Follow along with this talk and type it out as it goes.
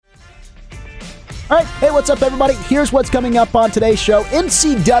All right, hey, what's up, everybody? Here's what's coming up on today's show.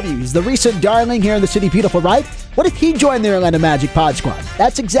 MCW is the recent darling here in the city, beautiful, right? What if he joined the Orlando Magic Pod Squad?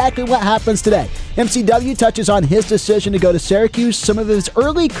 That's exactly what happens today. MCW touches on his decision to go to Syracuse, some of his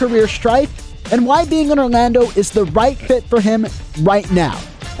early career strife, and why being in Orlando is the right fit for him right now.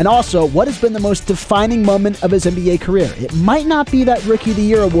 And also, what has been the most defining moment of his NBA career? It might not be that Rookie of the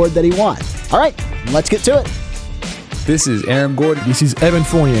Year award that he won. All right, let's get to it. This is Aaron Gordon. This is Evan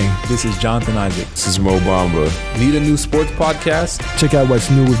Fournier. This is Jonathan Isaac. This is Mo Bamba. Need a new sports podcast? Check out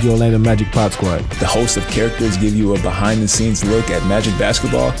what's new with the Orlando Magic Pod Squad. The host of characters give you a behind-the-scenes look at Magic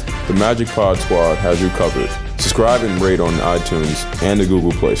basketball. The Magic Pod Squad has you covered. Subscribe and rate on iTunes and the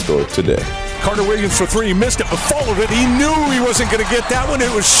Google Play Store today. Carter Williams for three, missed it, but followed it. He knew he wasn't going to get that one. It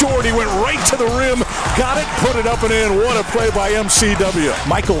was short. He went right to the rim, got it, put it up and in. What a play by MCW.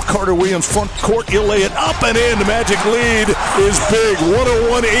 Michael Carter Williams, front court, he'll lay it up and in. The Magic lead is big,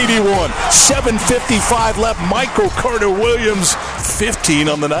 101-81. 7:55 left. Michael Carter Williams, 15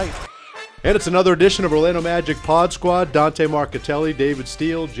 on the night. And it's another edition of Orlando Magic Pod Squad. Dante Marchitelli, David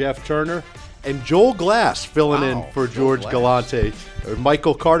Steele, Jeff Turner, and Joel Glass filling in for George Galante.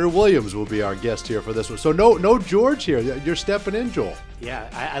 Michael Carter Williams will be our guest here for this one. So no George here. You're stepping in, Joel. Yeah,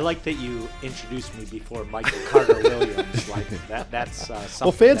 I like that you introduced me before Michael Carter Williams. Like that's something.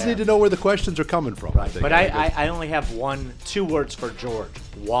 Well, fans there. need to know where the questions are coming from. Right. But I only have two words for George: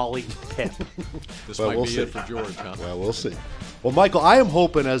 Wally Pip. This well, might we'll be see. it for George, huh? Well, we'll see. Well, Michael, I am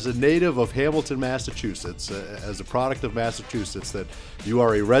hoping as a native of Hamilton, Massachusetts, as a product of Massachusetts, that you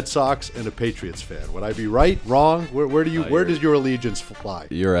are a Red Sox and a Patriots fan. Would I be right, wrong? Where does your allegiance fly?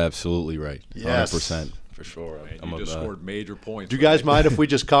 You're absolutely right. Yes. 100%. For sure. You just scored major points. Do you guys mind if we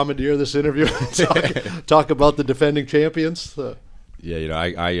just commandeer this interview and talk about the defending champions? Yeah,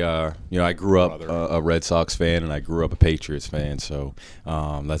 I grew up a Red Sox fan and I grew up a Patriots fan, so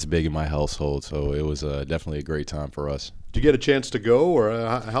that's big in my household. So it was definitely a great time for us. Do you get a chance to go, or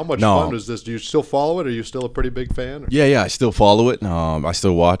how much fun is this? Do you still follow it? Are you still a pretty big fan? Yeah, I still follow it. I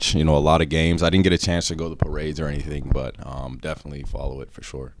still watch, a lot of games. I didn't get a chance to go to the parades or anything, but definitely follow it for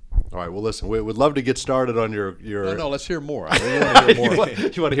sure. All right. Well, listen, we would love to get started on your. No, let's hear more. I really want to hear more.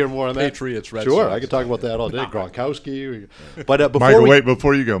 You want to hear more on that? Patriots, Red Sure, Sox. I could talk about that all day. Gronkowski. But before Michael, wait,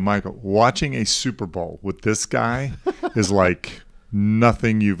 before you go, Michael, watching a Super Bowl with this guy is like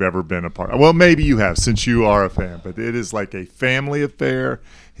nothing you've ever been a part of. Well, maybe you have since you are a fan, but it is like a family affair.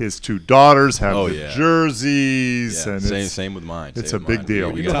 His two daughters have jerseys. Yeah, and same with mine. It's a big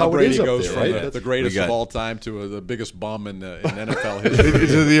deal. You know how Brady goes there, from right? the greatest of all time to the biggest bum in NFL history.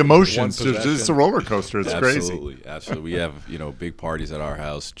 It's the emotions. One possession. It's a roller coaster. It's crazy. Absolutely. We have big parties at our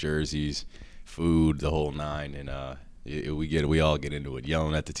house, jerseys, food, the whole nine, and we all get into it,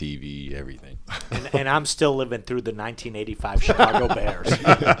 yelling at the TV, everything. And I'm still living through the 1985 Chicago Bears.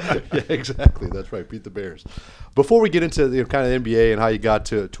 Yeah, exactly. That's right. Beat the Bears. Before we get into the kind of NBA and how you got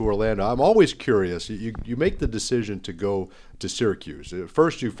to Orlando, I'm always curious. You make the decision to go to Syracuse.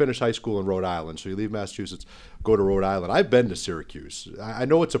 First, you finish high school in Rhode Island, so you leave Massachusetts, go to Rhode Island. I've been to Syracuse. I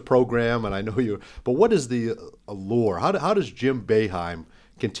know it's a program, and I know you. But what is the allure? How does Jim Boeheim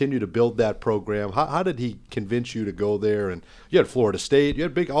continue to build that program? How did he convince you to go there? And you had Florida State. You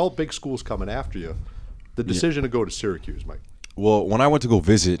had all big schools coming after you. The decision to go to Syracuse, Mike. Well, when I went to go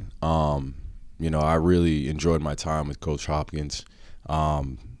visit, I really enjoyed my time with Coach Hopkins.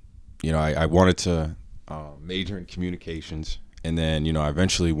 I wanted to major in communications, and then I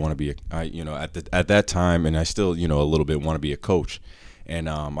eventually want to be at that time, and I still a little bit want to be a coach. And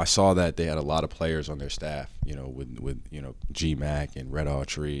I saw that they had a lot of players on their staff, with GMAC and Red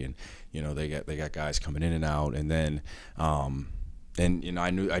Autry, and they got guys coming in and out. And then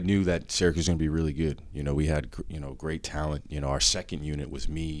I knew that Syracuse was going to be really good. We had great talent. Our second unit was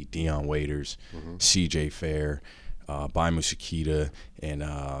me, Dion Waiters, CJ Fair, Baimu Sakita,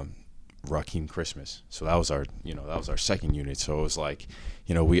 and Raheem Christmas. So that was our second unit. So it was like,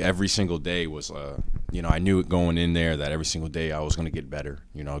 we every single day was I knew it going in there that every single day I was going to get better.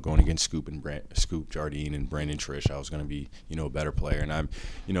 Going against Scoop Jardine and Brandon Trish, I was going to be a better player. And I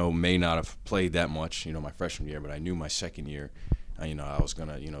may not have played that much my freshman year, but I knew my second year I was going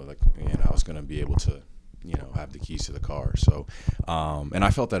to I was going to be able to have the keys to the car. So and I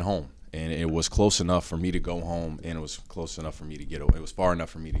felt at home. And it was close enough for me to go home, and it was close enough for me to get away. It was far enough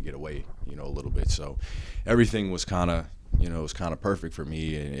for me to get away, a little bit. So everything was kind of, perfect for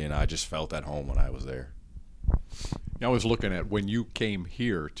me, and I just felt at home when I was there. I was looking at when you came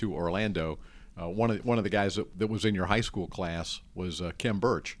here to Orlando. One of the guys that was in your high school class was Kim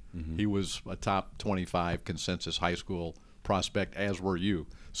Birch. Mm-hmm. He was a top 25 consensus high school prospect, as were you.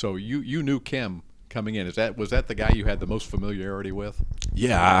 So you knew Kim coming in. Was that the guy you had the most familiarity with?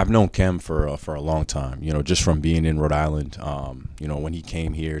 Yeah, I've known Kem for a long time. Just from being in Rhode Island. When he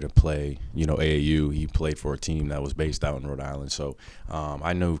came here to play, AAU, he played for a team that was based out in Rhode Island. So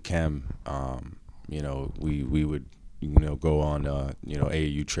I knew Kem. We would go on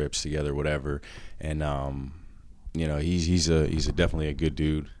AAU trips together, whatever, and he's definitely a good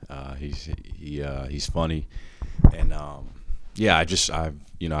dude. He's funny, and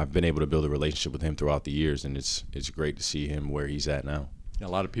I've been able to build a relationship with him throughout the years, and it's great to see him where he's at now. A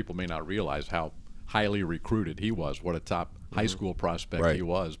lot of people may not realize how highly recruited he was. What a top high school prospect he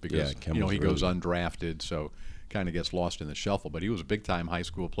was, because he goes undrafted, so kind of gets lost in the shuffle. But he was a big-time high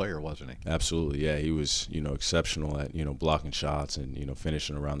school player, wasn't he? Absolutely, yeah. He was, exceptional at blocking shots and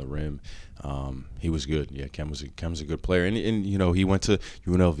finishing around the rim. He was good. Yeah, Kem's a good player, and he went to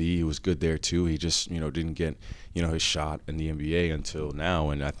UNLV. He was good there too. He just didn't get his shot in the NBA until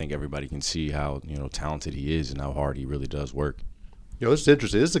now, and I think everybody can see how talented he is and how hard he really does work. This is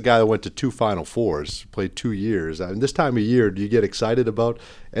interesting. This is a guy that went to 2 Final Fours, played 2 years. This time of year, do you get excited about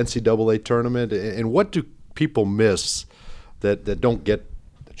NCAA tournament? And what do people miss that don't get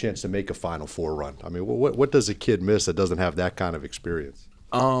a chance to make a Final Four run? I mean, what does a kid miss that doesn't have that kind of experience?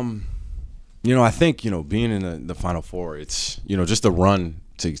 I think being in the Final Four, it's just the run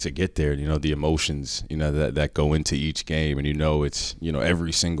to get there. The emotions that go into each game, and it's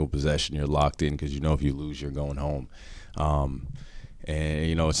every single possession you're locked in, because if you lose, you're going home.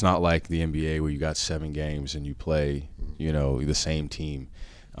 And it's not like the NBA where you got 7 games and you play the same team.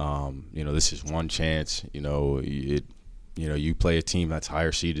 This is one chance. You play a team that's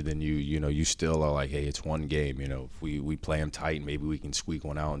higher seeded than you. You still are like, hey, it's one game. If we play them tight, maybe we can squeak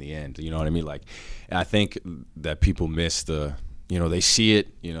one out in the end. You know what I mean? Like, I think that people miss the. They see it.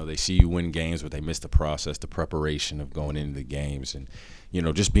 They see you win games, but they miss the process, the preparation of going into the games, and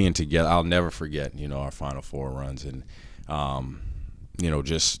just being together. I'll never forget our Final Four runs, and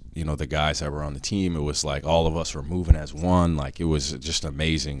the guys that were on the team, it was like all of us were moving as one. Like, it was just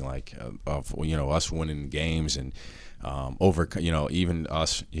amazing, like, us winning games, and even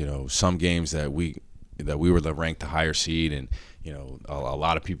us, some games that we were ranked the higher seed, and a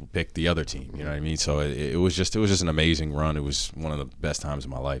lot of people picked the other team. You know what I mean? So it was just an amazing run. It was one of the best times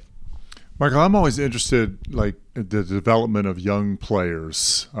of my life. Michael, I'm always interested, like, in the development of young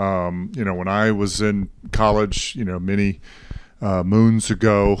players. When I was in college, many moons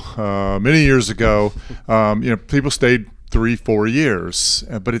ago, many years ago, people stayed 3-4 years,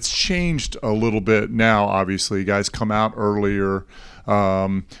 but it's changed a little bit now. Obviously, guys come out earlier.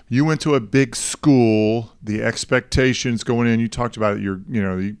 You went to a big school. The expectations going in. You talked about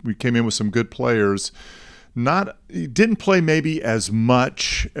it. We came in with some good players. You didn't play maybe as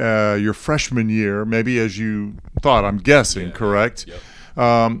much your freshman year, maybe as you thought. I'm guessing, correct? Yep.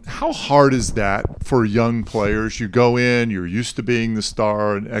 How hard is that for young players? You go in, you're used to being the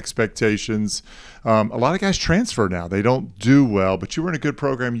star and expectations. A lot of guys transfer now. They don't do well, but you were in a good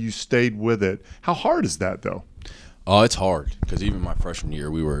program. You stayed with it. How hard is that, though? Oh, it's hard, because even my freshman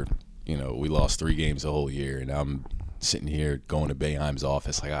year, we lost 3 games the whole year, and I'm sitting here going to Boeheim's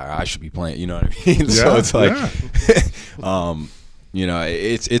office like I should be playing. You know what I mean? So it's like,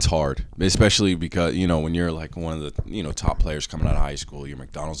 it's hard, especially because when you're like one of the top players coming out of high school. You're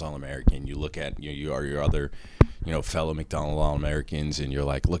McDonald's All-American. You look at you are your other fellow McDonald's All-Americans, and you're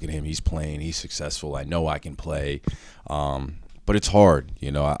like, look at him, he's playing, he's successful. I know I can play, but it's hard.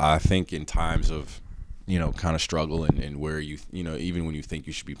 I think in times of kind of struggle and where even when you think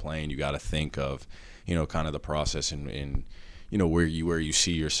you should be playing, you got to think of kind of the process and where you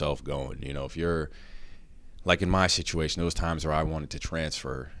see yourself going. If you're like in my situation, there was times where I wanted to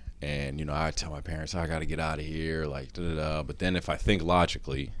transfer, and I'd tell my parents, I got to get out of here, like da-da-da. But then if I think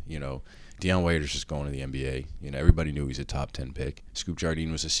logically, Deion Waiters is going to the NBA. Everybody knew he's a top 10 pick. Scoop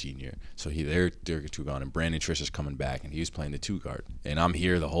Jardine was a senior, so they're 2 gone, and Brandon Trish is coming back, and he was playing the 2 guard, and I'm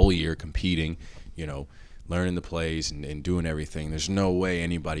here the whole year competing, learning the plays and doing everything. There's no way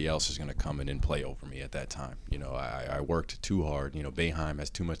anybody else is going to come in and play over me at that time. I worked too hard. Boeheim has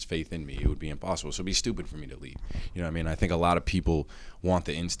too much faith in me. It would be impossible. So it'd be stupid for me to leave. I think a lot of people want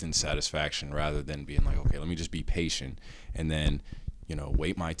the instant satisfaction rather than being like, okay, let me just be patient and then,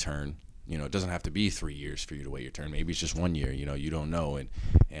 wait my turn. It doesn't have to be 3 years for you to wait your turn. Maybe it's just 1 year. You don't know.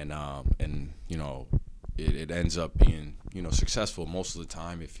 It ends up being successful most of the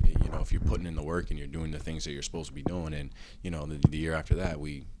time if you're putting in the work and you're doing the things that you're supposed to be doing. And the year after that,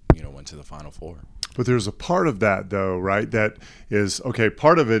 we went to the Final Four. But there's a part of that, though, right? That is okay.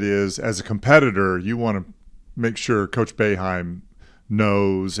 Part of it is, as a competitor, you want to make sure Coach Boeheim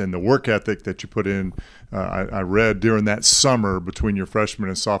knows, and the work ethic that you put in. I read during that summer between your freshman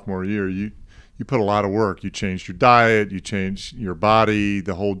and sophomore year, you you put a lot of work. You changed your diet, you changed your body,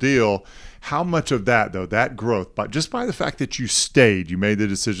 the whole deal. How much of that, though, that growth, but just by the fact that you stayed, you made the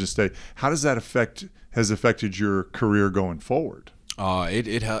decision to stay, how does that has affected your career going forward?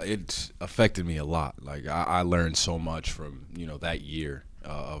 It affected me a lot. Like I learned so much from that year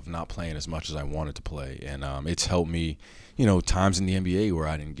of not playing as much as I wanted to play, and it's helped me. Times in the NBA where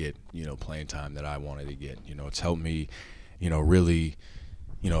I didn't get playing time that I wanted to get. It's helped me. Really.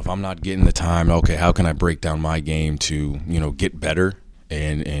 If I'm not getting the time, okay, how can I break down my game to get better?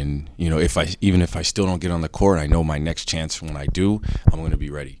 And if I still don't get on the court, I know my next chance when I do, I'm going to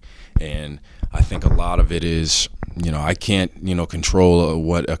be ready. And I think a lot of it is, I can't, control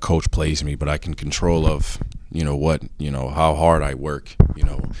what a coach plays me, but I can control how hard I work,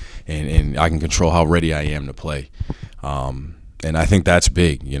 and I can control how ready I am to play. And I think that's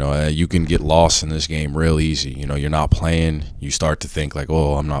big. You can get lost in this game real easy. You're not playing. You start to think like,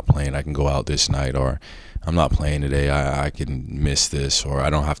 oh, I'm not playing. I can go out this night, or I'm not playing today. I can miss this, or I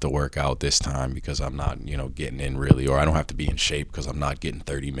don't have to work out this time because I'm not, getting in really, or I don't have to be in shape because I'm not getting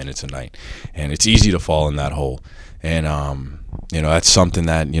 30 minutes a night. And it's easy to fall in that hole. And, that's something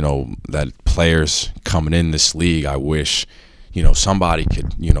that, that players coming in this league, I wish, somebody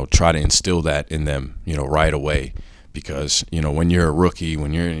could, try to instill that in them, right away. Because, when you're a rookie,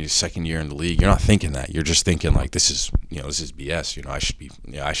 when you're in your second year in the league, you're not thinking that. You're just thinking like, this is BS. I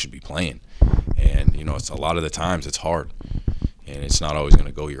should be playing. And, it's a lot of the times it's hard, and it's not always going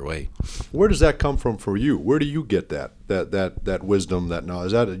to go your way. Where does that come from for you? Where do you get that wisdom, that knowledge?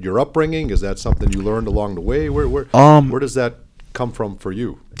 Is that your upbringing? Is that something you learned along the way? Where does that come from for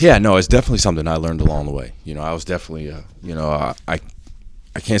you? Yeah, no, it's definitely something I learned along the way. I was definitely, I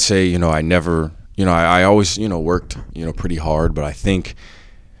can't say, I never. I always, worked, pretty hard, but I think,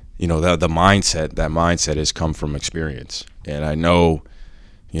 the mindset has come from experience. And I know,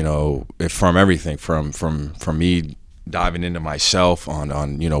 from everything, from me diving into myself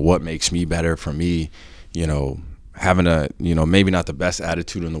on what makes me better, for me, having a, maybe not the best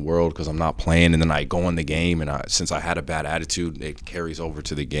attitude in the world because I'm not playing, and then I go in the game, and since I had a bad attitude, it carries over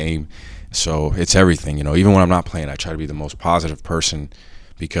to the game. So it's everything, even when I'm not playing, I try to be the most positive person.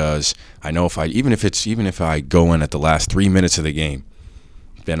 Because I know even if I go in at the last 3 minutes of the game,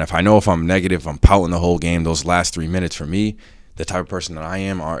 then if I know if I'm negative, I'm pouting the whole game, those last 3 minutes for me, the type of person that I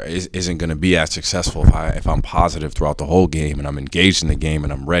am isn't going to be as successful if I'm positive throughout the whole game and I'm engaged in the game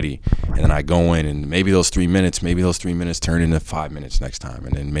and I'm ready. And then I go in and maybe those 3 minutes turn into 5 minutes next time,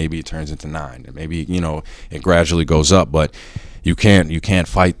 and then maybe it turns into 9, and maybe it gradually goes up, but. You can't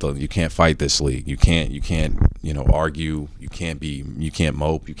fight this league. You can't argue. You can't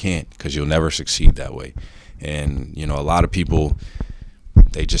mope. You can't, because you'll never succeed that way. And a lot of people,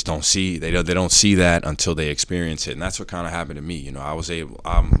 they just don't see they don't see that until they experience it. And that's what kind of happened to me. I was able to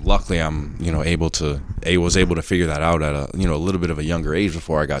figure that out at a little bit of a younger age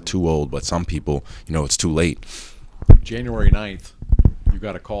before I got too old. But some people, it's too late. January 9th, you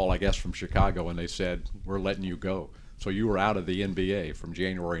got a call, I guess, from Chicago, and they said, we're letting you go. So you were out of the NBA from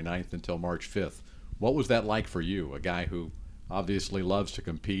January 9th until March 5th. What was that like for you, a guy who obviously loves to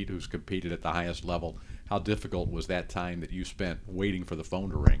compete, who's competed at the highest level? How difficult was that time that you spent waiting for the phone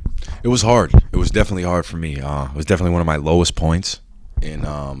to ring? It was hard. It was definitely hard for me. It was definitely one of my lowest points. And,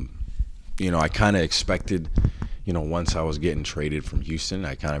 I kind of expected, once I was getting traded from Houston,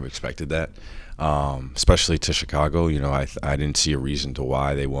 I kind of expected that. Especially to Chicago, I didn't see a reason to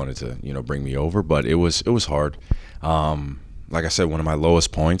why they wanted to, bring me over, but it was hard. Like I said, one of my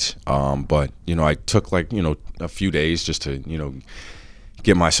lowest points. But I took a few days just to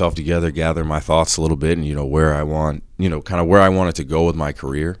get myself together, gather my thoughts a little bit, and where I want, kind of where I wanted to go with my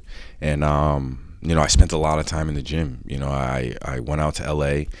career. And I spent a lot of time in the gym. I went out to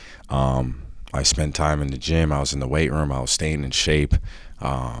LA. I spent time in the gym. I was in the weight room. I was staying in shape.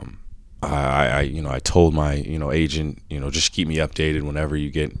 I told my, agent, just keep me updated whenever you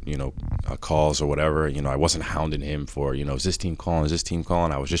get, calls or whatever. I wasn't hounding him for, is this team calling? Is this team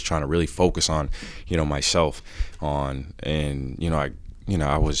calling? I was just trying to really focus on, myself on, and, I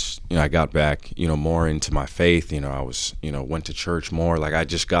got back, more into my faith. I was, went to church more. Like, I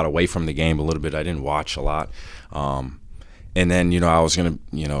just got away from the game a little bit. I didn't watch a lot. And then, I was going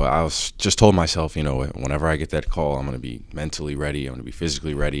to, I was just told myself, whenever I get that call, I'm going to be mentally ready. I'm going to be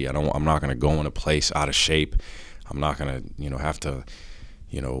physically ready. I'm not going to go in a place out of shape. I'm not going to, have to,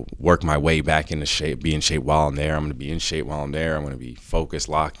 work my way back into shape, be in shape while I'm there. I'm going to be in shape while I'm there. I'm going to be focused,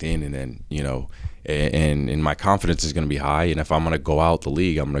 locked in. And then, and my confidence is going to be high. And if I'm going to go out the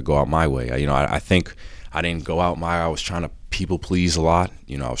league, I'm going to go out my way. I think I didn't go out I was trying to people please a lot.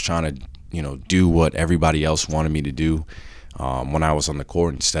 I was trying to, do what everybody else wanted me to do. when I was on the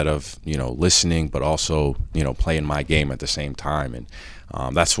court, instead of, listening, but also, playing my game at the same time.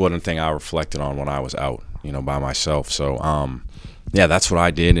 And that's one thing I reflected on when I was out, by myself. So, yeah, that's what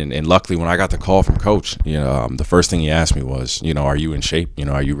I did. And luckily, when I got the call from Coach, the first thing he asked me was, are you in shape?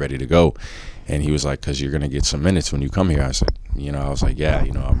 Are you ready to go? And he was like, because you're going to get some minutes when you come here. I said, I was like, yeah,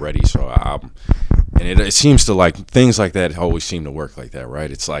 I'm ready. So and it seems to, like, things like that always seem to work like that,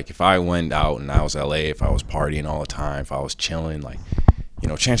 right? It's like if I went out and I was LA, if I was partying all the time, if I was chilling, like,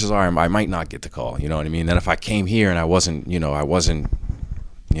 chances are I might not get the call. You know what I mean? Then if I came here and I wasn't,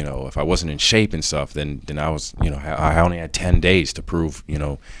 if I wasn't in shape and stuff, then I was, I only had 10 days to prove,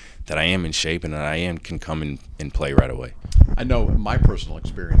 that I am in shape and that I can come in and play right away. I know my personal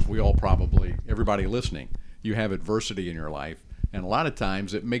experience, we all probably, everybody listening, you have adversity in your life, and a lot of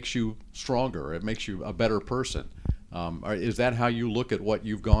times it makes you stronger. It makes you a better person. Is that how you look at what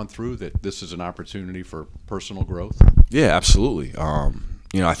you've gone through, that this is an opportunity for personal growth? Yeah, absolutely.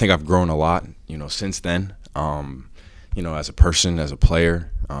 I think I've grown a lot, since then, as a person, as a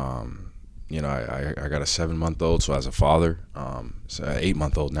player. I got a 7-month-old, so as a father, so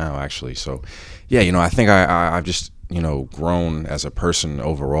 8-month-old now, actually. So, yeah, I think I've just, grown as a person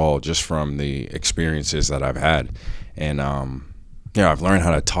overall just from the experiences that I've had. And, I've learned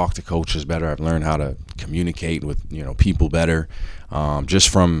how to talk to coaches better. I've learned how to communicate with, people better, just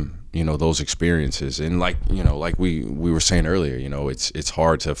from, those experiences. And like we were saying earlier, it's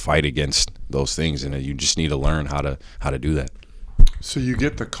hard to fight against those things, and you just need to learn how to do that. So you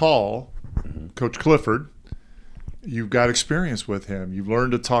get the call, Coach Clifford. You've got experience with him. You've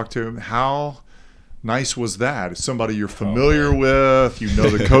learned to talk to him. How nice was that? It's somebody you're familiar with. You know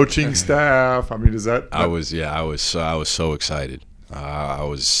the coaching staff. I mean, is that? I was so excited. I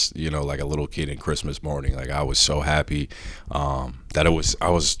was, like a little kid in Christmas morning. Like, I was so happy that it was. I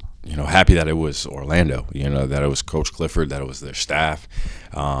was, happy that it was Orlando. That it was Coach Clifford. That it was their staff.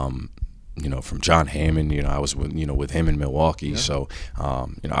 From John Hammond, I was with him in Milwaukee. Yeah. So,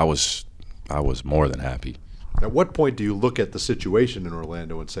 I was more than happy. At what point do you look at the situation in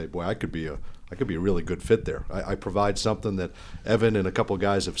Orlando and say, boy, I could be a really good fit there. I provide something that Evan and a couple of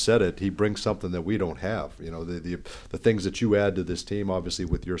guys have said it. He brings something that we don't have. The things that you add to this team, obviously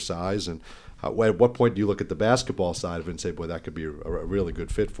with your size. And at what point do you look at the basketball side of it and say, boy, that could be a really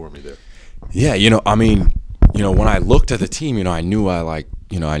good fit for me there? Yeah, when I looked at the team, I knew I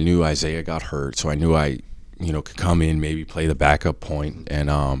knew Isaiah got hurt, so I knew I could come in, maybe play the backup point. And,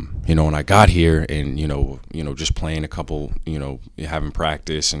 when I got here and, just playing a couple, having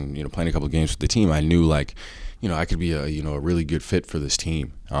practice and, playing a couple of games with the team, I knew I could be a really good fit for this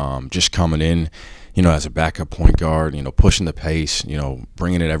team. Just coming in, as a backup point guard, pushing the pace,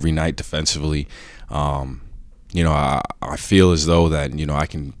 bringing it every night defensively. I feel as though that, I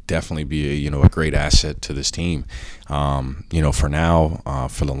can definitely be a great asset to this team. For now,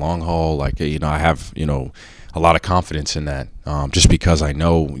 for the long haul, I have, a lot of confidence in that, just because I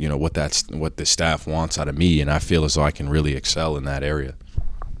know, what the staff wants out of me, and I feel as though I can really excel in that area.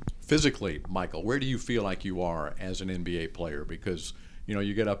 Physically, Michael, where do you feel like you are as an NBA player? Because,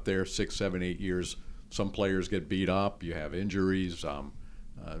 you get up there 6, 7, 8 years, some players get beat up, you have injuries.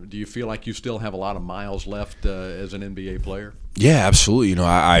 Do you feel like you still have a lot of miles left as an NBA player? Yeah, absolutely.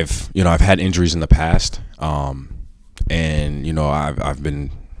 I've had injuries in the past, and I've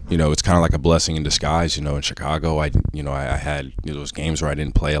been, it's kind of like a blessing in disguise. In Chicago, I had those games where I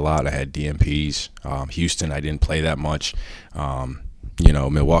didn't play a lot. I had DNPs. Houston, I didn't play that much.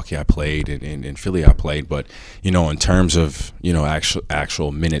 Milwaukee, I played, and in Philly, I played. But in terms of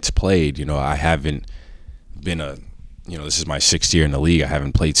actual minutes played, I haven't been this is my 6th year in the league. I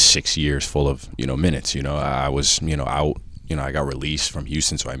haven't played 6 years full of, minutes. I was, out. I got released from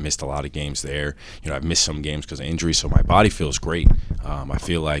Houston, so I missed a lot of games there. I've missed some games because of injury, so my body feels great. I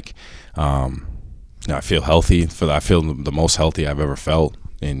feel like, I feel healthy. I feel the most healthy I've ever felt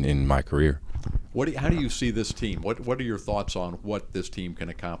in my career. How do you see this team? What are your thoughts on what this team can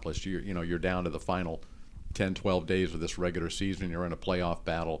accomplish? You're down to the final 10, 12 days of this regular season. You're in a playoff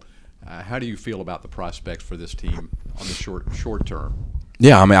battle. How do you feel about the prospects for this team on the short term?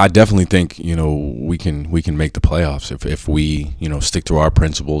 Yeah, I definitely think we can make the playoffs if we stick to our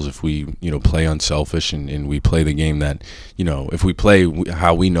principles, if we play unselfish and we play the game that if we play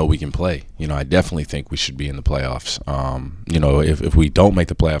how we know we can play. I definitely think we should be in the playoffs. If we don't make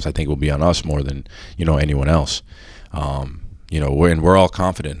the playoffs, I think it will be on us more than anyone else. We're all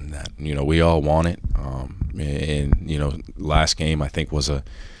confident in that. We all want it. And last game I think was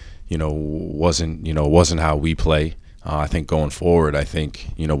wasn't how we play. I think going forward, I think,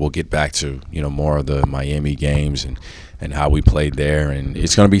 we'll get back to, more of the Miami games and how we played there. And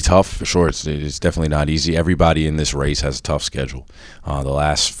it's going to be tough for sure. It's definitely not easy. Everybody in this race has a tough schedule. The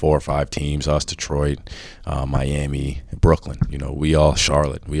last 4 or 5 teams, us, Detroit, Miami, Brooklyn,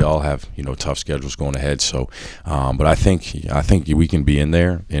 Charlotte, we all have, tough schedules going ahead. So, but I think we can be in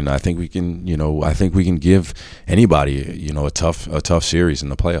there, and I think we can, give anybody, a tough series in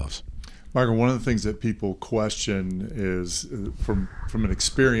the playoffs. Michael, one of the things that people question is from an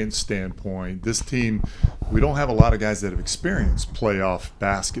experience standpoint, this team, we don't have a lot of guys that have experienced playoff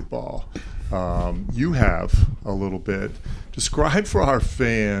basketball. You have a little bit. Describe for our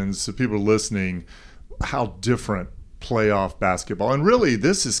fans, the people listening, how different playoff basketball, and really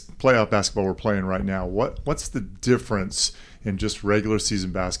this is playoff basketball we're playing right now. What's the difference in just regular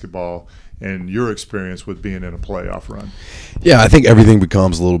season basketball and your experience with being in a playoff run? Yeah, I think everything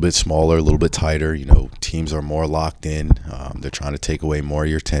becomes a little bit smaller, a little bit tighter. Teams are more locked in. They're trying to take away more of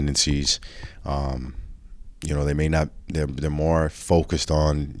your tendencies. They may not. They're more focused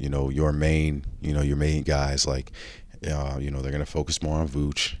on your main guys. Like they're going to focus more on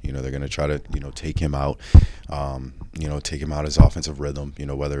Vooch. They're going to try to take him out. Take him out his offensive rhythm.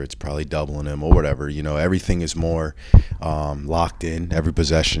 Whether it's probably doubling him or whatever. Everything is more locked in. Every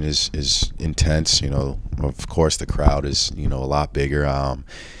possession is intense. Of course the crowd is a lot bigger.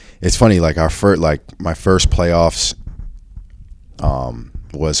 It's funny. Like my first playoffs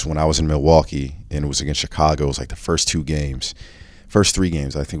was when I was in Milwaukee, and it was against Chicago. It was like the first 3 games.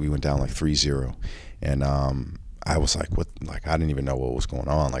 I think we went down like 3-0, and I was like, what? Like, I didn't even know what was going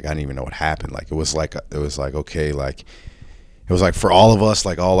on. Like, I didn't even know what happened. Like, it was like okay, like, it was like for all of us,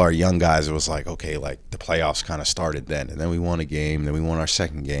 like all our young guys, it was like, okay, like the playoffs kind of started then. And then we won a game, then we won our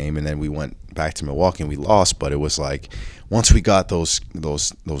second game, and then we went back to Milwaukee and we lost. But it was like, once we got those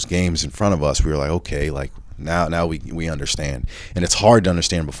games in front of us, we were like, okay, like now we understand. And it's hard to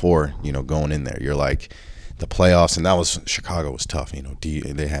understand before, going in there. You're like, the playoffs, and that was Chicago was tough.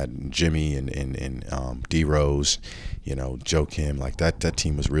 They had Jimmy and D Rose, Joe Kim. Like that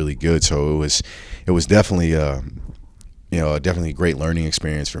team was really good. So it was definitely definitely a great learning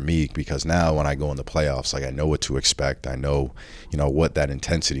experience for me, because now when I go in the playoffs, like I know what to expect. I know what that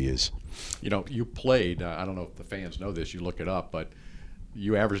intensity is. You played. I don't know if the fans know this. You look it up, but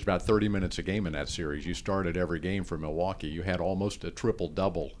you averaged about 30 minutes a game in that series. You started every game for Milwaukee. You had almost a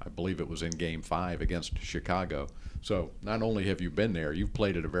triple-double. I believe it was in Game 5 against Chicago. So not only have you been there, you've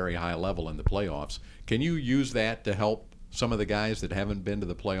played at a very high level in the playoffs. Can you use that to help some of the guys that haven't been to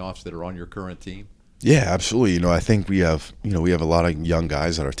the playoffs that are on your current team? Yeah, absolutely. I think we have a lot of young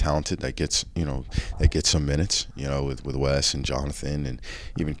guys that are talented that gets some minutes, with Wes and Jonathan and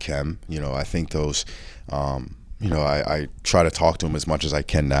even Kem. I think those I try to talk to them as much as I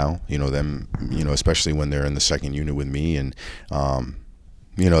can now, them, especially when they're in the second unit with me. And,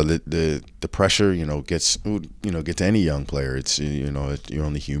 the pressure, gets to any young player. It's, you're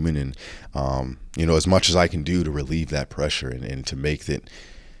only human. And, as much as I can do to relieve that pressure and to make it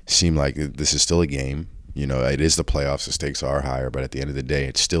seem like this is still a game. It is the playoffs. The stakes are higher, but at the end of the day,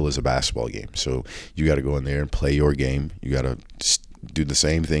 it still is a basketball game. So you got to go in there and play your game. You got to do the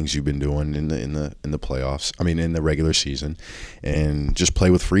same things you've been doing in the playoffs. I mean, in the regular season, and just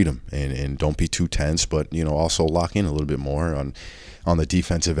play with freedom and don't be too tense, but also lock in a little bit more on the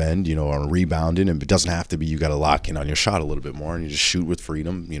defensive end, on rebounding. And it doesn't have to be you got to lock in on your shot a little bit more, and you just shoot with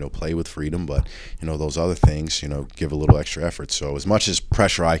freedom, play with freedom. But those other things, give a little extra effort. So as much as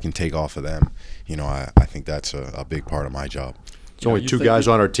pressure I can take off of them, I think that's a big part of my job. There's only 2 guys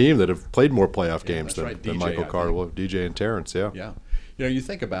on our team that have played more playoff games than DJ, Michael Carter, DJ and Terrence. Yeah. You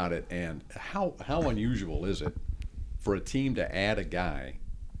think about it, and how unusual is it for a team to add a guy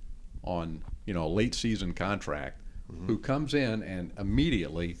on a late season contract who comes in and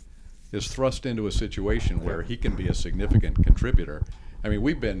immediately is thrust into a situation where he can be a significant contributor. I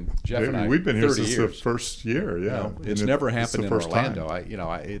mean, Jeff and I, we've been here 30 since years. the first year. Yeah, it's never happened in Orlando. Time.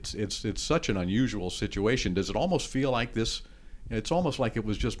 It's such an unusual situation. Does it almost feel like this? It's almost like it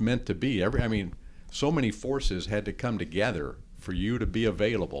was just meant to be. So many forces had to come together for you to be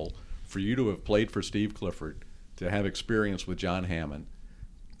available, for you to have played for Steve Clifford, to have experience with John Hammond.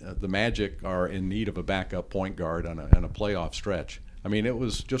 The Magic are in need of a backup point guard on a playoff stretch. I mean, it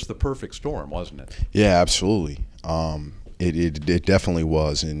was just the perfect storm, wasn't it? Yeah, absolutely. It definitely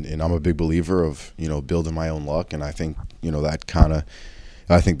was, and I'm a big believer of building my own luck, and I think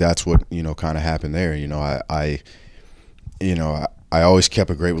I think that's what kind of happened there. I always kept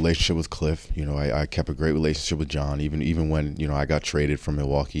a great relationship with Cliff. I kept a great relationship with John, even when I got traded from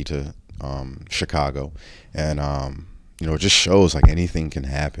Milwaukee to Chicago, and it just shows like anything can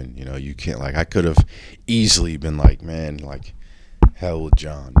happen. You can't, like, I could have easily been like, man, like, hell with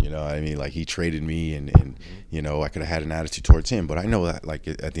John, I mean, like, he traded me and I could have had an attitude towards him, but I know that, like,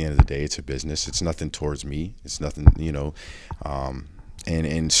 at the end of the day, it's a business. It's nothing towards me. It's nothing,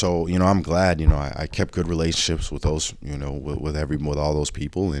 and so, I'm glad, I kept good relationships with those, with all those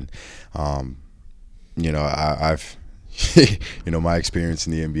people. And, I've, my experience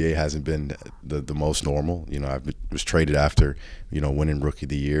in the NBA hasn't been the most normal. I was traded after, winning Rookie of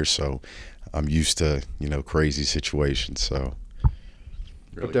the Year. So I'm used to, crazy situations. So.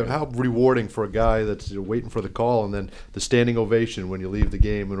 But how rewarding for a guy that's waiting for the call and then the standing ovation when you leave the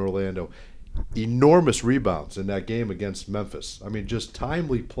game in Orlando. Enormous rebounds in that game against Memphis. I mean, just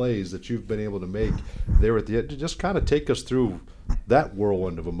timely plays that you've been able to make there at the end. Just kind of take us through that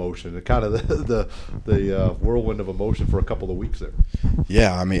whirlwind of emotion and kind of the whirlwind of emotion for a couple of weeks there.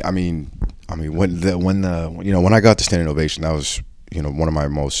 Yeah, I mean, when I got the standing ovation, that was one of my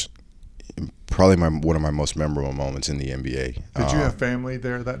most memorable moments in the NBA. Did you have family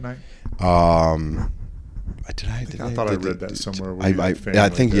there that night? I thought I read that somewhere. I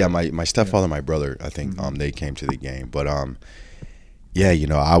think my stepfather, my brother, I think they came to the game, but I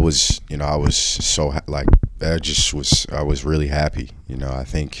was so like I was really happy. I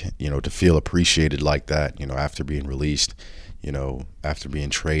think to feel appreciated like that. After being released, after being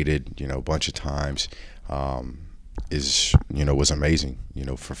traded, a bunch of times, was amazing.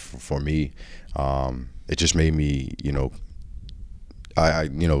 For me, it just made me I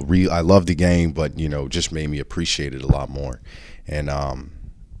love the game, but just made me appreciate it a lot more. And I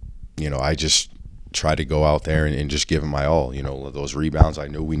just try to go out there and just give it my all. Those rebounds, I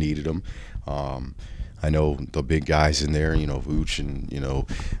knew we needed them. I know the big guys in there, Vooch and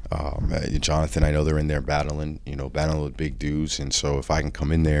Jonathan. I know they're in there battling with big dudes. And so if I can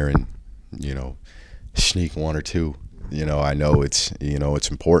come in there and sneak one or two, I know it's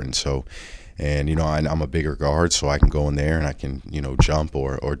important. So. And, I'm a bigger guard, so I can go in there and I can, jump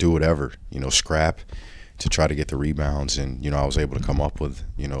or do whatever, scrap to try to get the rebounds. And, I was able to come up with,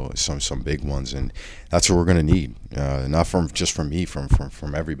 some big ones. And that's what we're going to need, not from me,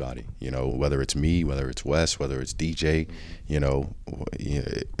 from everybody, whether it's me, whether it's Wes, whether it's DJ,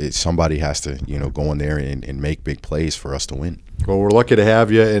 somebody has to, go in there and make big plays for us to win. Well, we're lucky to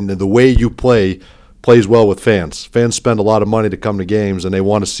have you, and the way you plays well with fans. Fans spend a lot of money to come to games, and they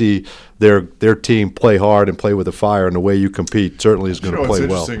want to see their team play hard and play with a fire, and the way you compete certainly is going to play well.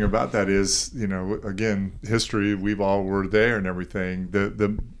 What's interesting about that is, again, history, we've all were there and everything.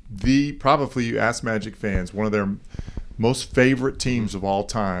 The probably, you ask Magic fans, one of their most favorite teams of all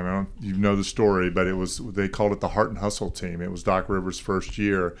time, I don't you know the story, but they called it the Heart and Hustle team. It was Doc Rivers' first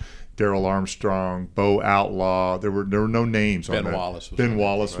year. Darryl Armstrong, Bo Outlaw. There were no names on that. Ben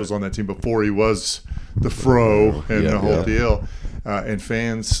Wallace was on that team before he was the Fro and the whole deal. And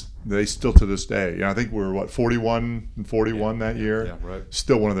fans, they still to this day. I think we were 41-41 that year. Yeah, right.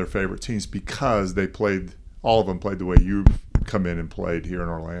 Still one of their favorite teams because all of them played the way you've come in and played here in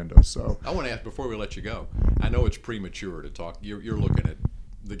Orlando. So I want to ask before we let you go. I know it's premature to talk. You're looking at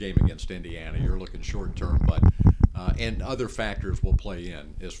the game against Indiana. You're looking short term, but. And other factors will play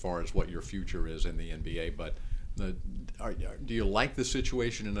in as far as what your future is in the NBA. But do you like the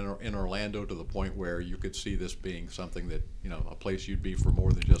situation in Orlando to the point where you could see this being something that, a place you'd be for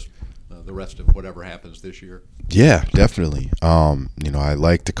more than just the rest of whatever happens this year? Yeah, definitely. I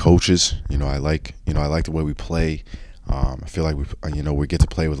like the coaches. I like the way we play. I feel like we get to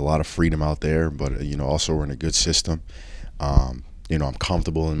play with a lot of freedom out there, but also we're in a good system. I'm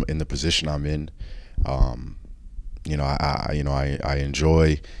comfortable in the position I'm in. I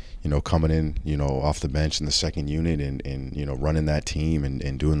enjoy, coming in, off the bench in the second unit and running that team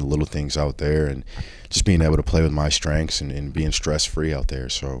and doing the little things out there and just being able to play with my strengths and being stress free out there.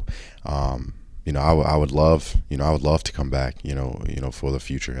 So, I would love to come back, for the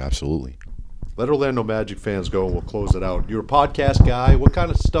future. Absolutely. Let Orlando Magic fans go, and we'll close it out. You're a podcast guy. What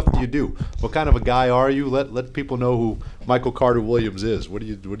kind of stuff do you do? What kind of a guy are you? Let people know who Michael Carter Williams is. What do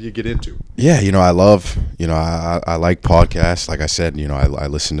you get into? Yeah, I love, I like podcasts. Like I said, I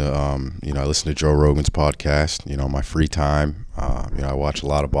listen to Joe Rogan's podcast. My free time. I watch a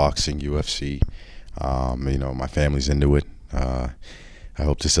lot of boxing, UFC. My family's into it. I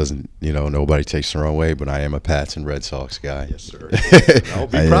hope this doesn't, nobody takes the wrong way, but I am a Pats and Red Sox guy. Yes, sir. I'll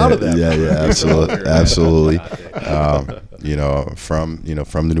be proud of that. Yeah, absolutely. From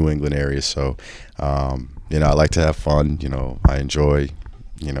the New England area. So, I like to have fun. I enjoy,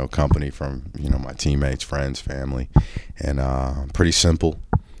 company from, my teammates, friends, family, and pretty simple.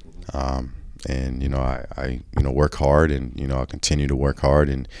 And I work hard, and I'll continue to work hard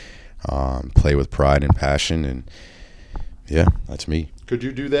and play with pride and passion, and Yeah, that's me. Could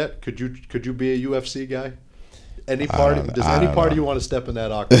you do that? Could you be a UFC guy? Any party? Does any part of you want to step in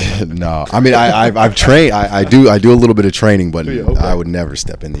that octagon? No, I mean I've trained. I do a little bit of training, but Okay. I would never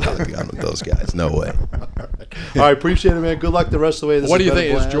step in the octagon with those guys. No way. All right, appreciate it, man. Good luck the rest of the way. This What do has you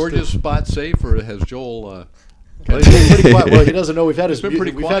been a think? Is blast. George's spot safe, or has Joel? Well, he's been pretty quiet. Well, he doesn't know we've had his been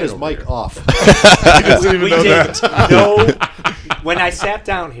pretty we've quiet had his over mic here. off. He doesn't even We know did that. no. When I sat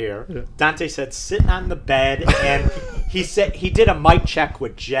down here, Dante said sitting on the bed, and he said he did a mic check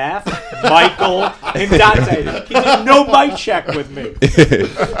with Jeff, Michael, and Dante. He did no mic check with me.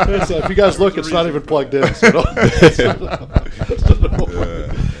 If you guys look, it's not even plugged in. So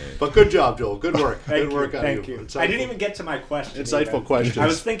but good job, Joel. Good work. Good work on Thank you. you. I didn't even get to my question. Insightful either. questions. I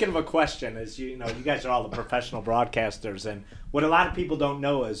was thinking of a question. As you know, you guys are all the professional broadcasters, and what a lot of people don't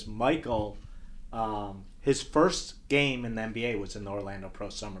know is Michael. His first game in the NBA was in the Orlando Pro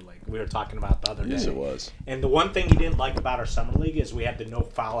Summer League. We were talking about the other day. Yes, it was. And the one thing he didn't like about our summer league is we had the no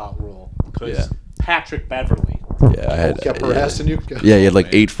foul out rule because Yeah. Patrick Beverly. Yeah, I had kept harassing you. Yeah, he had like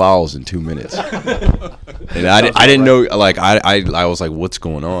 8 fouls in 2 minutes, and I didn't know. Like I was like, what's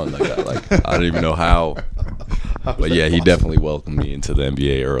going on? Like I didn't even know how. But yeah, he definitely welcomed me into the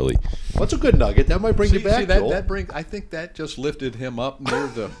NBA early. What's a good nugget? That might bring you back, Joel. that brings. I think that just lifted him up near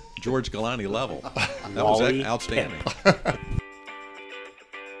the George Galani level. That was Wally outstanding.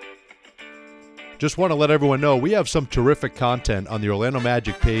 Just want to let everyone know we have some terrific content on the Orlando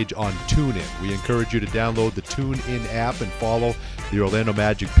Magic page on TuneIn. We encourage you to download the TuneIn app and follow the Orlando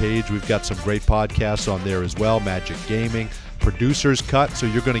Magic page. We've got some great podcasts on there as well, Magic Gaming, Producer's Cut, so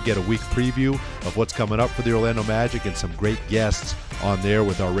you're going to get a week preview of what's coming up for the Orlando Magic and some great guests on there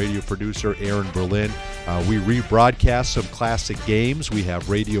with our radio producer, Aaron Berlin. We rebroadcast some classic games. We have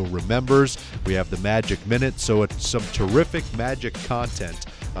Radio Remembers. We have the Magic Minute, so it's some terrific Magic content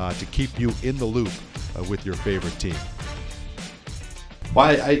to keep you in the loop with your favorite team.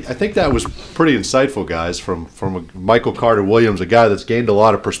 Well, I think that was pretty insightful, guys, from Michael Carter Williams, a guy that's gained a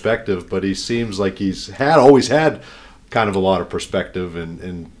lot of perspective, but he seems like he's always had kind of a lot of perspective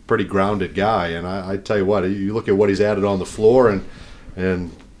and pretty grounded guy. And I tell you what, you look at what he's added on the floor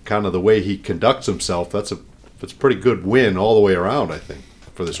and kind of the way he conducts himself, that's a pretty good win all the way around, I think,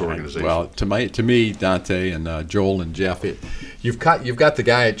 for this organization. Well, to me, Dante and Joel and Jeff, you've got the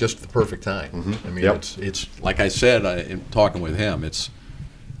guy at just the perfect time. Mm-hmm. I mean, it's like I said in talking with him,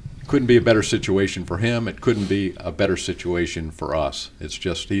 couldn't be a better situation for him. It couldn't be a better situation for us. It's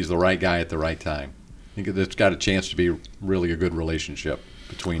just he's the right guy at the right time. I think it's got a chance to be really a good relationship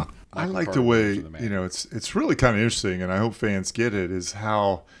between. I Michael like Carter the way, Williams and the Magic. it's really kind of interesting, and I hope fans get it, is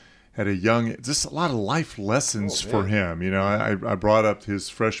how at a young, just a lot of life lessons for him. I brought up his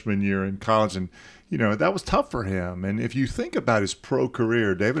freshman year in college, and, that was tough for him. And if you think about his pro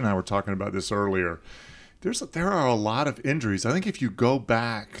career, David and I were talking about this earlier, there are a lot of injuries. I think if you go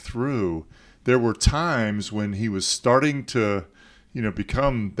back through, there were times when he was starting to,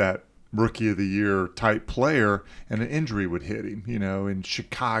 become that Rookie of the Year type player, and an injury would hit him, in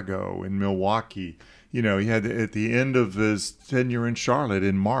Chicago, in Milwaukee. He had, at the end of his tenure in Charlotte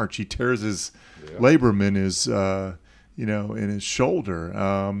in March, he tears his labrum in his, in his shoulder.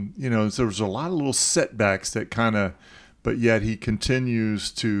 So there's a lot of little setbacks that but yet he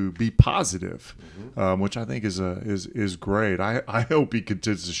continues to be positive, which I think is great. I hope he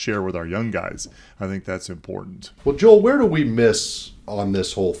continues to share with our young guys. I think that's important. Well, Joel, where do we miss on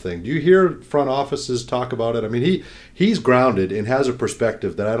this whole thing? Do you hear front offices talk about it? I mean, he's grounded and has a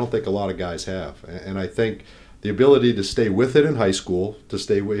perspective that I don't think a lot of guys have. And I think the ability to stay with it in high school,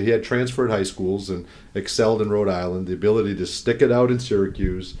 he had transferred high schools and excelled in Rhode Island, the ability to stick it out in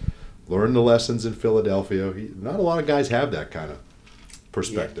Syracuse, learn the lessons in Philadelphia. Not a lot of guys have that kind of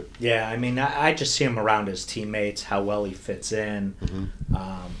perspective. Yeah, I mean, I just see him around his teammates, how well he fits in.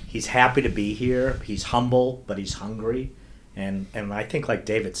 He's happy to be here. He's humble, but he's hungry. And I think, like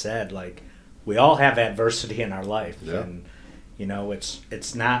David said, like, we all have adversity in our life. Yeah. And,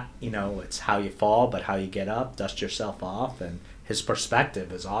 it's not, it's how you fall, but how you get up, dust yourself off. And his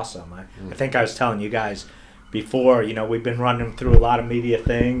perspective is awesome. I think I was telling you guys before, we've been running through a lot of media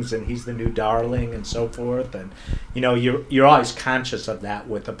things, and he's the new darling and so forth. And, you're always conscious of that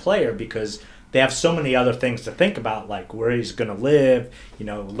with a player because they have so many other things to think about, like where he's going to live,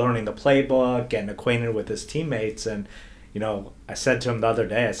 learning the playbook, getting acquainted with his teammates. And, I said to him the other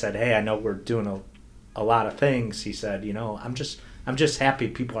day, I said, hey, I know we're doing a lot of things. He said, I'm just happy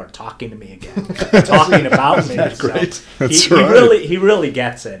people are talking to me again, talking about me. That's great. So That's he really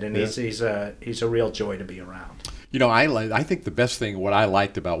gets it, and he's a real joy to be around. I think the best thing, what I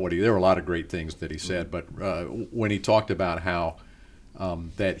liked about there were a lot of great things that he said, but when he talked about how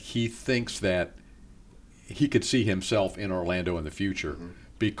that he thinks that he could see himself in Orlando in the future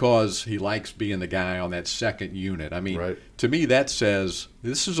because he likes being the guy on that second unit. I mean, to me, that says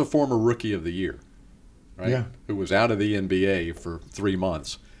this is a former Rookie of the Year, right? Yeah. Who was out of the NBA for 3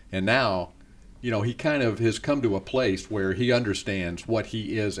 months. And now, he kind of has come to a place where he understands what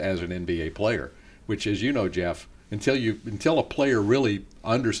he is as an NBA player, which, as you know, Jeff, until a player really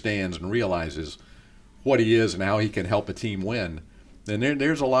understands and realizes what he is and how he can help a team win, then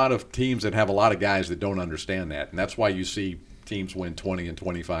there's a lot of teams that have a lot of guys that don't understand that. And that's why you see teams win 20 and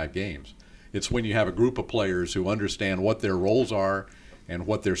 25 games. It's when you have a group of players who understand what their roles are and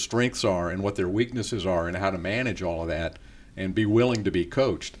what their strengths are and what their weaknesses are and how to manage all of that and be willing to be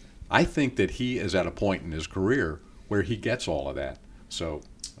coached. I think that he is at a point in his career where he gets all of that. So,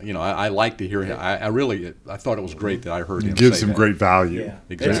 I like to hear him. I thought it was great that I heard him say that. It gives him great value. Yeah.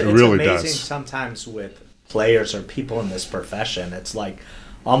 Exactly. It's it really amazing does. Sometimes with players or people in this profession, it's like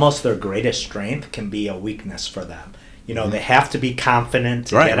almost their greatest strength can be a weakness for them. They have to be confident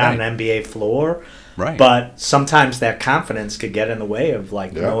to get on an NBA floor. Right. But sometimes that confidence could get in the way of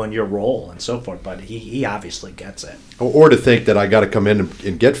knowing your role and so forth. But he obviously gets it. Or to think that I got to come in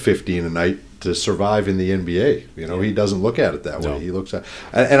and get 15 a night to survive in the NBA. He doesn't look at it that way. He looks at,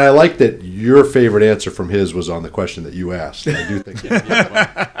 and I like that your favorite answer from his was on the question that you asked. I do think. Well,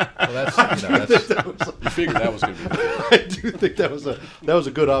 you figured that was going to be. I do think that was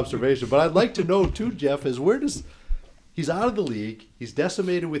a good observation. But I'd like to know too, Jeff, is where does he's out of the league? He's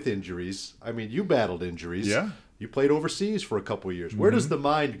decimated with injuries. I mean, you battled injuries. Yeah. You played overseas for a couple of years. Where does the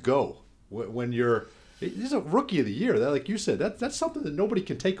mind go when you're? He's a Rookie of the Year. That, like you said, that's something that nobody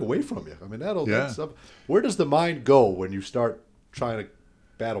can take away from you. I mean, that's where does the mind go when you start trying to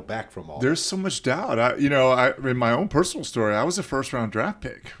battle back from all? There's so much doubt. In my own personal story, I was a first-round draft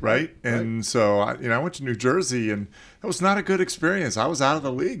pick, right? And so, I went to New Jersey, and it was not a good experience. I was out of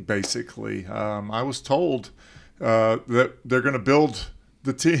the league, basically. I was told that they're going to build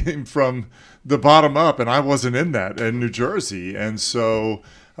the team from the bottom up, and I wasn't in that in New Jersey. And so,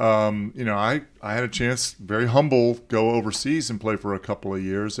 I had a chance, very humble, go overseas and play for a couple of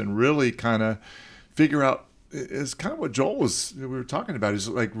years and really kind of figure out, is kind of what we were talking about, is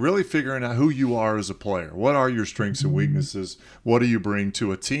like really figuring out who you are as a player. What are your strengths and weaknesses? What do you bring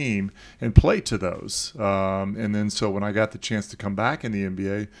to a team, and play to those? And then so when I got the chance to come back in the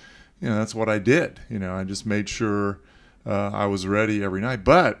NBA, that's what I did. I just made sure I was ready every night.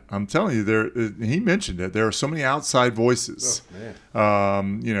 But I'm telling you, he mentioned it. There are so many outside voices. Oh,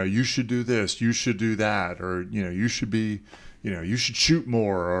 man. You should do this. You should do that. Or, you should be, you should shoot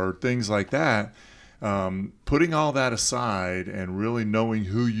more, or things like that. Putting all that aside and really knowing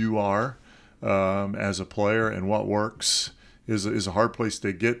who you are as a player and what works is a hard place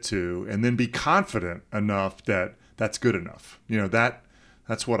to get to. And then be confident enough that that's good enough.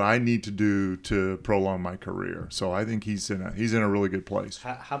 That's what I need to do to prolong my career. So I think he's in a really good place.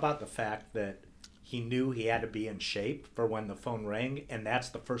 How about the fact that he knew he had to be in shape for when the phone rang, and that's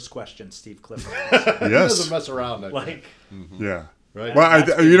the first question Steve Clifford asked. Yes. He doesn't mess around. Yeah. Right. Well,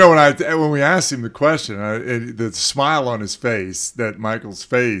 when we asked him the question, the smile on his face, that Michael's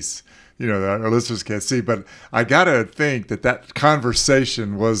face, that our listeners can't see, but I gotta think that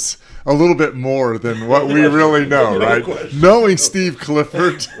conversation was a little bit more than what we really know, right? Knowing Steve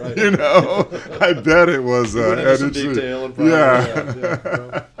Clifford, I bet it was. Some detail and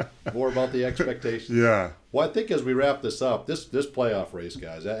more about the expectations. Yeah. Well, I think as we wrap this up, this playoff race,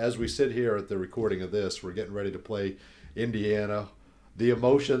 guys, as we sit here at the recording of this, we're getting ready to play Indiana. The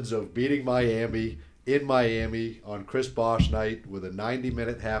emotions of beating Miami in Miami on Chris Bosh night with a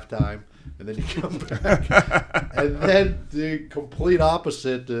 90-minute halftime, and then you come back, and then the complete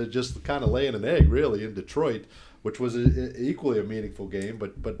opposite, just kind of laying an egg, really, in Detroit, which was equally a meaningful game,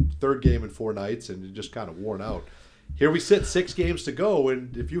 but third game in 4 nights, and you're just kind of worn out. Here we sit, 6 games to go,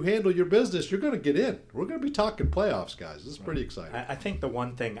 and if you handle your business, you're going to get in. We're going to be talking playoffs, guys. This is pretty exciting. I think the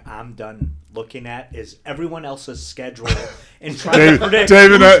one thing I'm done looking at is everyone else's schedule and trying to predict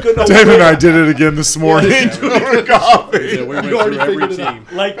Dave and I did it again this morning. We went through every team.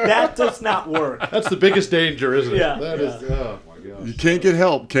 Like, that does not work. That's the biggest danger, isn't it? Yeah. Oh, my gosh. You can't get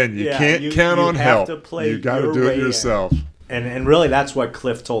help, can you? You can't count on help. You got to do it yourself. And really, that's what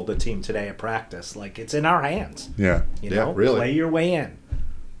Cliff told the team today at practice. Like, it's in our hands. Yeah. Really. Play your way in.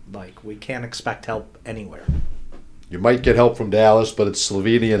 Like, we can't expect help anywhere. You might get help from Dallas, but it's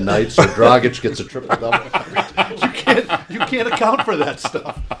Slovenian night, so Dragic gets a triple-double. You can't account for that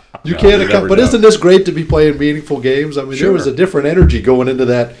stuff. You can't account. But isn't this great to be playing meaningful games? I mean, there was a different energy going into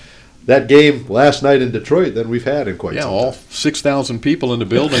that game last night in Detroit than we've had in quite some time. All 6,000 people in the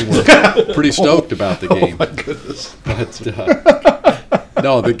building were pretty stoked about the game. Oh, my goodness. But,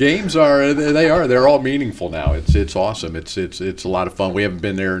 No, the games they're all meaningful now. It's awesome. It's a lot of fun. We haven't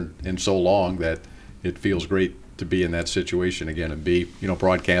been there in so long that it feels great to be in that situation again and be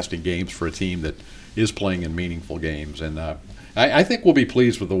broadcasting games for a team that is playing in meaningful games. And I think we'll be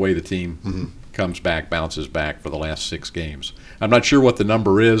pleased with the way the team bounces back for the last 6 games. I'm not sure what the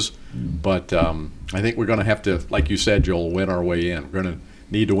number is, but I think we're going to have to, like you said, Joel, win our way in. We're going to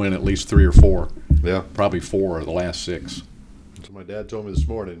need to win at least 3 or 4. Yeah, probably 4 of the last 6. So my dad told me this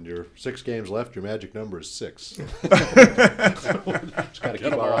morning, your 6 games left, your magic number is 6. Just got to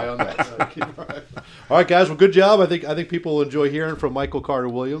keep our eye on that. All right, guys. Well, good job. I think people will enjoy hearing from Michael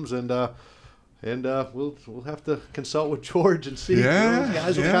Carter-Williams, and we'll have to consult with George and see. Yeah, those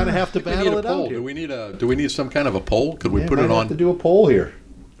guys will kind of have to battle it out. Do we need some kind of a poll? Could we put it on? Have to do a poll here.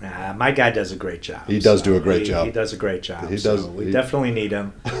 My guy does a great job. He does do a great job. He does a great job. He does. We definitely need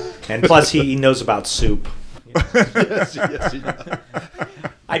him, and plus he knows about soup. Yes, he does.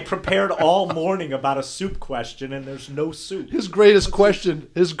 I prepared all morning about a soup question, and there's no soup. His greatest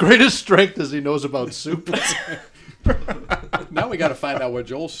strength is he knows about soup. Now we got to find out what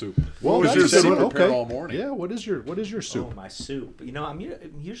Joel's soup. What was your soup? Okay. All morning. Yeah. What is your soup? Oh, my soup. I'm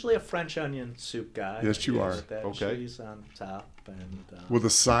usually a French onion soup guy. Yes, you are. That okay. Cheese on top and with a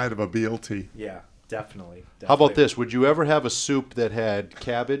side of a BLT. Yeah, definitely. How about this? Would you ever have a soup that had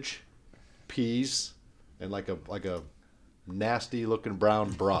cabbage, peas, and like a nasty looking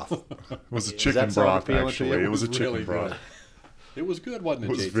brown broth? It was a chicken broth, actually. It was a chicken broth. It was good, wasn't it?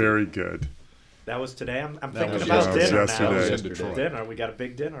 It was very good. That was today. I'm thinking about dinner now. Dinner. We got a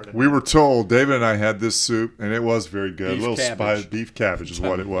big dinner today. We were told, David and I had this soup, and it was very good. Beef cabbage is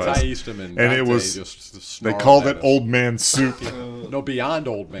what it was. Ty Eastham and it was. They called it old man soup. No, beyond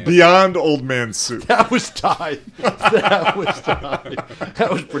old man. Beyond old man soup. That was Ty. That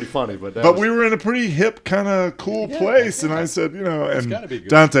was pretty funny, but we were in a pretty hip, kind of cool place, and I said, and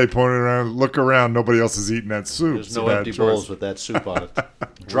Dante pointed around, look around, nobody else is eating that soup. There's no empty bowls with that soup on it.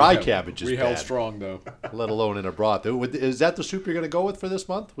 Dry cabbage is we held bad. Strong though, let alone in a broth. Is that the soup you're going to go with for this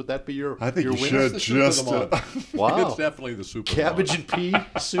month? Would that be your? I think your you winner? should just. Wow, it's definitely the soup. Cabbage and pea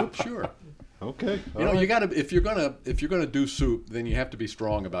soup. Sure. Okay. You got to if you're gonna do soup, then you have to be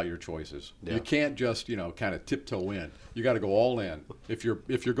strong about your choices. Yeah. You can't just kind of tiptoe in. You got to go all in. If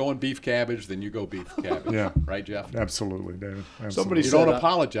you're going beef cabbage, then you go beef cabbage. Yeah. Right, Jeff? Absolutely, David. Absolutely. You don't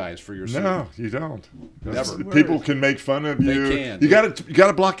apologize for your soup. No, you don't. Never. People can make fun of you. They can. You got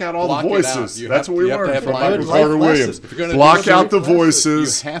to block out all the voices. That's what we learned from Michael Carter-Williams. Block out the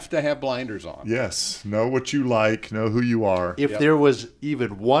voices. You have to have blinders on. Yes. Know what you like. Know who you are. If there was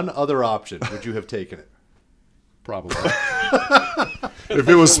even one other option, would you have taken it? Probably. If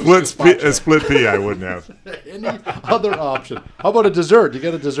it was split pea, I wouldn't have. Any other option? How about a dessert? You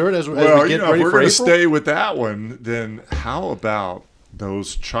got a dessert as we get ready for April? If we're going to stay with that one, then how about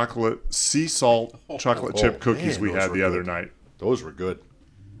those sea salt chocolate chip cookies we had the other night? Those were good.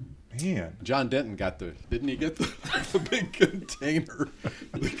 Man, John Denton didn't he get the big container?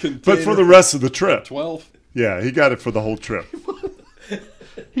 But for the rest of the trip. 12? Yeah, he got it for the whole trip.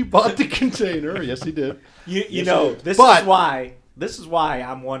 He bought the container. Yes, he did. This is why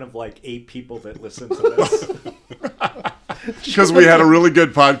I'm one of like 8 people that listen to this. Because we had a really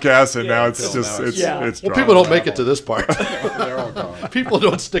good podcast, and now it's people don't make it to this part. They're all gone. People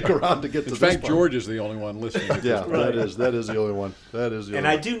don't stick around to get to this part. In fact, George is the only one listening. Yeah, that is the only one. And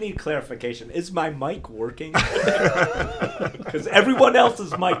I do need clarification. Is my mic working? Because everyone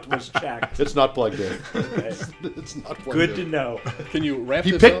else's mic was checked. It's not plugged in. Okay. It's not plugged in. Good to know. Can you wrap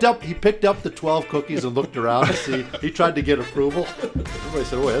this up? He picked up the 12 cookies and looked around to see. He tried to get approval. Everybody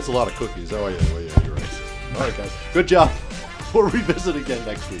said, "Oh, that's a lot of cookies." Oh, yeah, you're right. All right, guys. Good job. We'll revisit again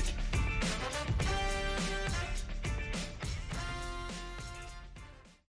next week.